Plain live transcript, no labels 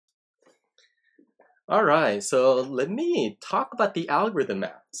All right, so let me talk about the algorithm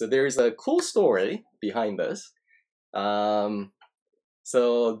map. So there's a cool story behind this. Um,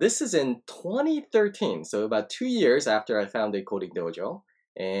 so this is in 2013, so about 2 years after I founded Coding Dojo.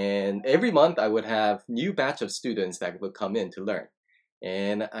 And every month I would have new batch of students that would come in to learn.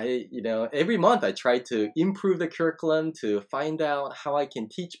 And every month I try to improve the curriculum to find out how I can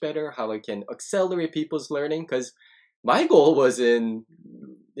teach better, how I can accelerate people's learning. Because my goal was in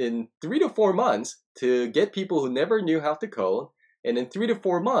 3 to 4 months to get people who never knew how to code, and in 3 to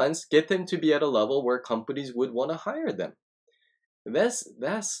 4 months get them to be at a level where companies would want to hire them. That's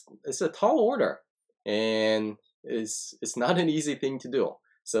it's a tall order, and it's not an easy thing to do.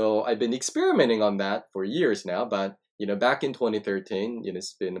 So I've been experimenting on that for years now, but back in 2013,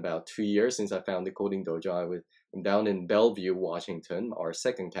 it's been about 2 years since I founded Coding Dojo. I'm down in Bellevue, Washington, our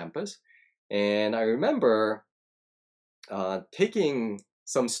second campus, and I remember taking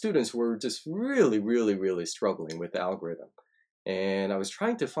some students who were just really, really, really struggling with the algorithm. And I was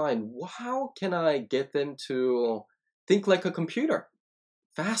trying to find how can I get them to think like a computer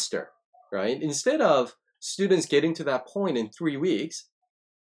faster, right? Instead of students getting to that point in 3 weeks,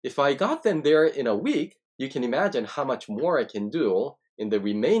 if I got them there in a week, you can imagine how much more I can do in the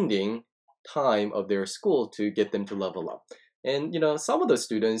remaining time of their school to get them to level up. And some of the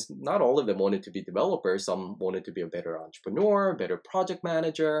students, not all of them wanted to be developers. Some wanted to be a better entrepreneur, better project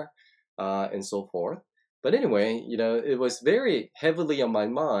manager, and so forth. But anyway, it was very heavily on my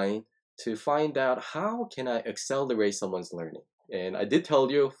mind to find out how can I accelerate someone's learning. And I did tell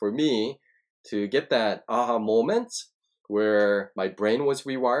you, for me, to get that aha moment where my brain was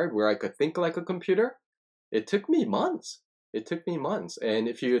rewired, where I could think like a computer, it took me months. It took me months. And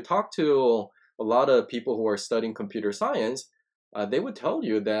if you talk to a lot of people who are studying computer science, they would tell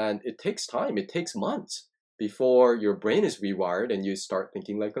you that it takes time. It takes months before your brain is rewired and you start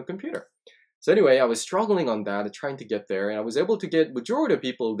thinking like a computer. So anyway, I was struggling on that, trying to get there, and I was able to get majority of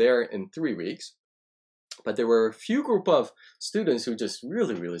people there in 3 weeks. But there were a few group of students who just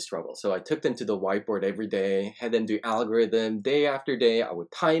really, really struggled. So I took them to the whiteboard every day, had them do algorithm day after day. I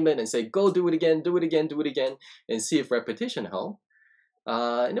would time it and say, go do it again, do it again, do it again, and see if repetition helped.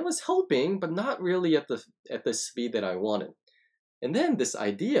 And it was helping, but not really at the speed that I wanted. And then this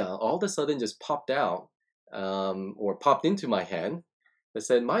idea all of a sudden just popped out, or popped into my head that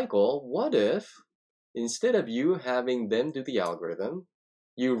said, Michael, what if instead of you having them do the algorithm,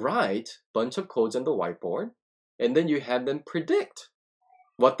 you write a bunch of codes on the whiteboard, and then you have them predict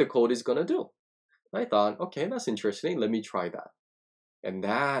what the code is going to do. I thought, okay, that's interesting. Let me try that. And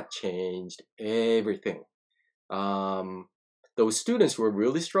that changed everything. Those students who were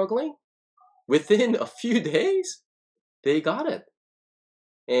really struggling, within a few days, they got it.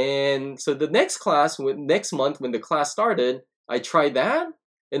 And so the next month when the class started, I tried that.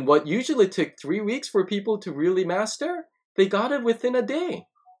 And what usually took 3 weeks for people to really master, they got it within a day.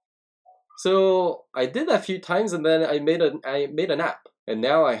 So I did that a few times, and then I made an app, and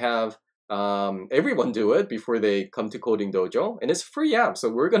now I have everyone do it before they come to Coding Dojo, and it's a free app, so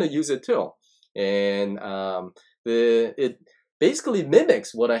we're gonna use it too. And it basically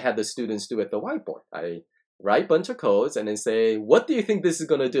mimics what I had the students do at the whiteboard. I write a bunch of codes and then say, what do you think this is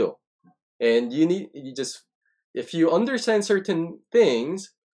gonna do? And if you understand certain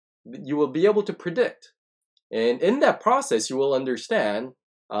things, you will be able to predict. And in that process, you will understand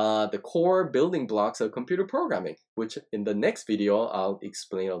the core building blocks of computer programming, which in the next video, I'll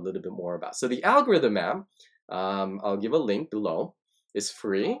explain a little bit more about. So the algorithm map, I'll give a link below. It's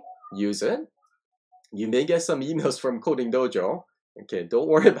free. Use it. You may get some emails from Coding Dojo. Okay, don't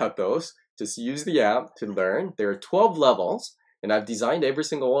worry about those. Just use the app to learn. There are 12 levels, and I've designed every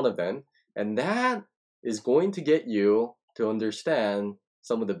single one of them. And that is going to get you to understand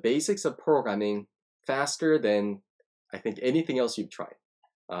some of the basics of programming faster than I think anything else you've tried.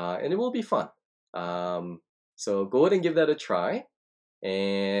 And it will be fun. So go ahead and give that a try.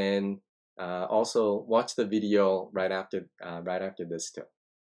 And also watch the video right after this too.